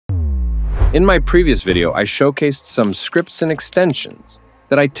In my previous video, I showcased some scripts and extensions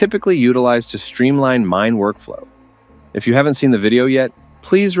that I typically utilize to streamline my workflow. If you haven't seen the video yet,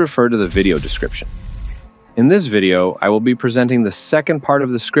 please refer to the video description. In this video, I will be presenting the second part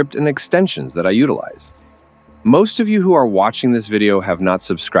of the script and extensions that I utilize. Most of you who are watching this video have not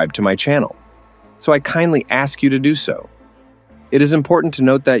subscribed to my channel, so I kindly ask you to do so. It is important to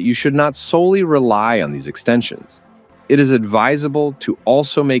note that you should not solely rely on these extensions. It is advisable to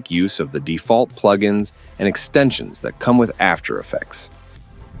also make use of the default plugins and extensions that come with After Effects.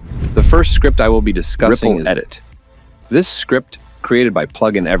 The first script I will be discussing is Edit. This script, created by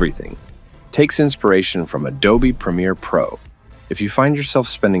Plugin Everything, takes inspiration from Adobe Premiere Pro. If you find yourself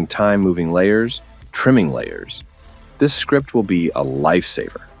spending time moving layers, trimming layers, this script will be a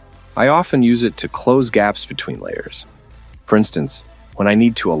lifesaver. I often use it to close gaps between layers. For instance, when I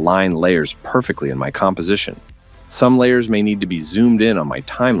need to align layers perfectly in my composition, some layers may need to be zoomed in on my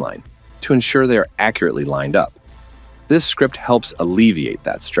timeline to ensure they are accurately lined up. This script helps alleviate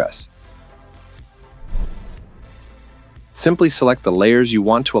that stress. Simply select the layers you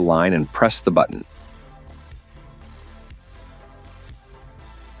want to align and press the button.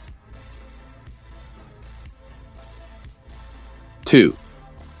 Two,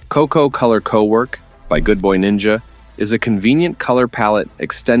 Cocoa Color Cowork by Goodboy Ninja is a convenient color palette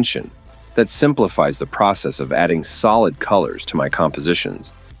extension that simplifies the process of adding solid colors to my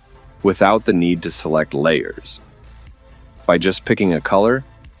compositions without the need to select layers. By just picking a color,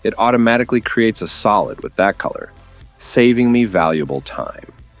 it automatically creates a solid with that color, saving me valuable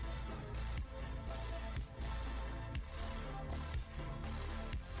time.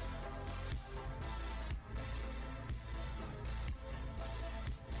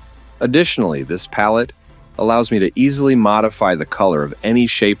 Additionally, this palette allows me to easily modify the color of any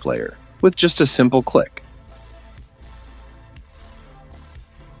shape layer with just a simple click.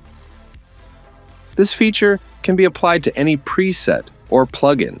 This feature can be applied to any preset or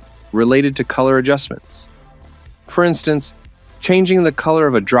plugin related to color adjustments. For instance, changing the color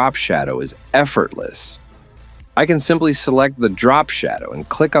of a drop shadow is effortless. I can simply select the drop shadow and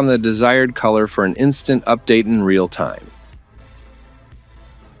click on the desired color for an instant update in real time.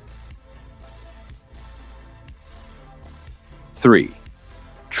 3.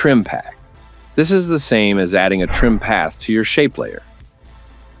 Trim Pack. This is the same as adding a trim path to your shape layer.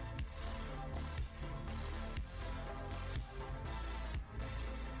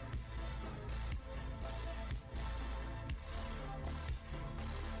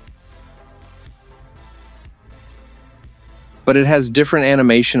 But it has different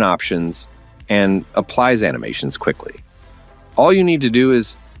animation options and applies animations quickly. All you need to do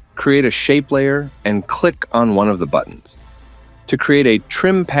is create a shape layer and click on one of the buttons to create a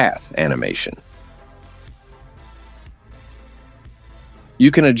trim path animation. You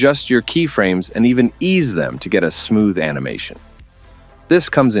can adjust your keyframes and even ease them to get a smooth animation. This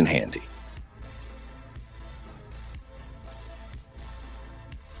comes in handy.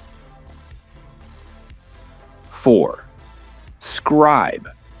 4. Scribe.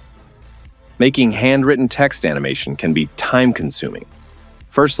 Making handwritten text animation can be time-consuming.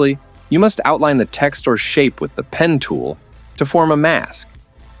 Firstly, you must outline the text or shape with the pen tool to form a mask,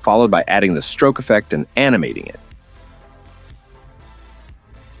 followed by adding the stroke effect and animating it.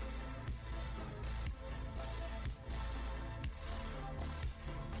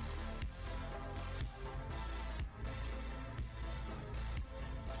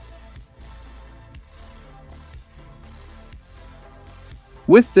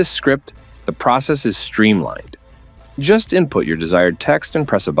 With this script, the process is streamlined. Just input your desired text and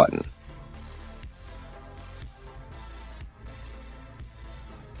press a button.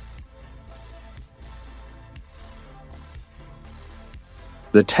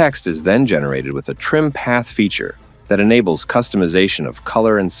 The text is then generated with a trim path feature that enables customization of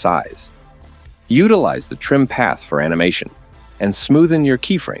color and size. Utilize the trim path for animation and smoothen your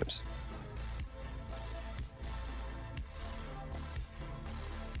keyframes.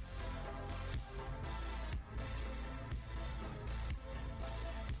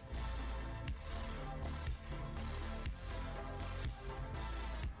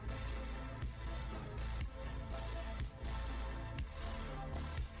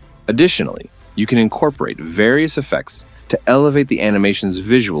 Additionally, you can incorporate various effects to elevate the animation's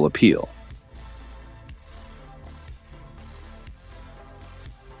visual appeal.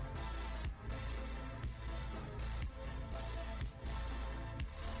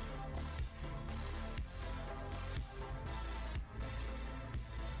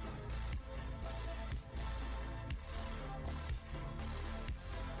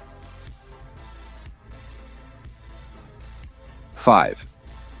 Five,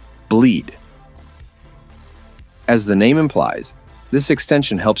 bleed. As the name implies, this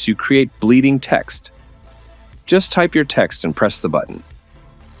extension helps you create bleeding text. Just type your text and press the button.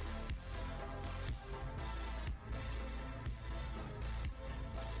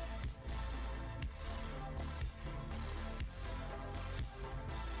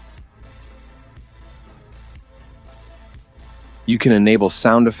 You can enable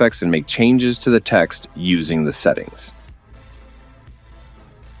sound effects and make changes to the text using the settings.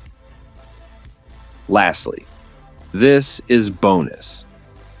 Lastly, this is bonus.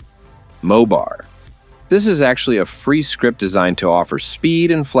 Mobar. This is actually a free script designed to offer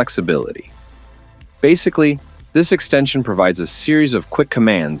speed and flexibility. Basically, this extension provides a series of quick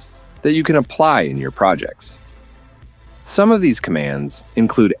commands that you can apply in your projects. Some of these commands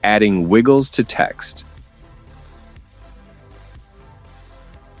include adding wiggles to text,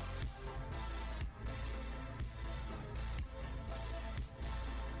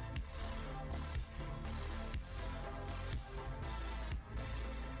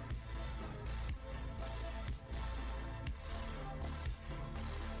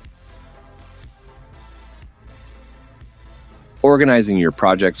 organizing your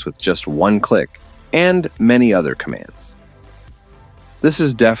projects with just one click, and many other commands. This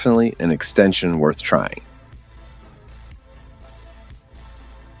is definitely an extension worth trying.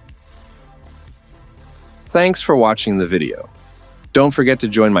 Thanks for watching the video. Don't forget to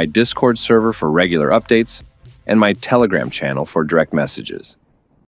join my Discord server for regular updates and my Telegram channel for direct messages.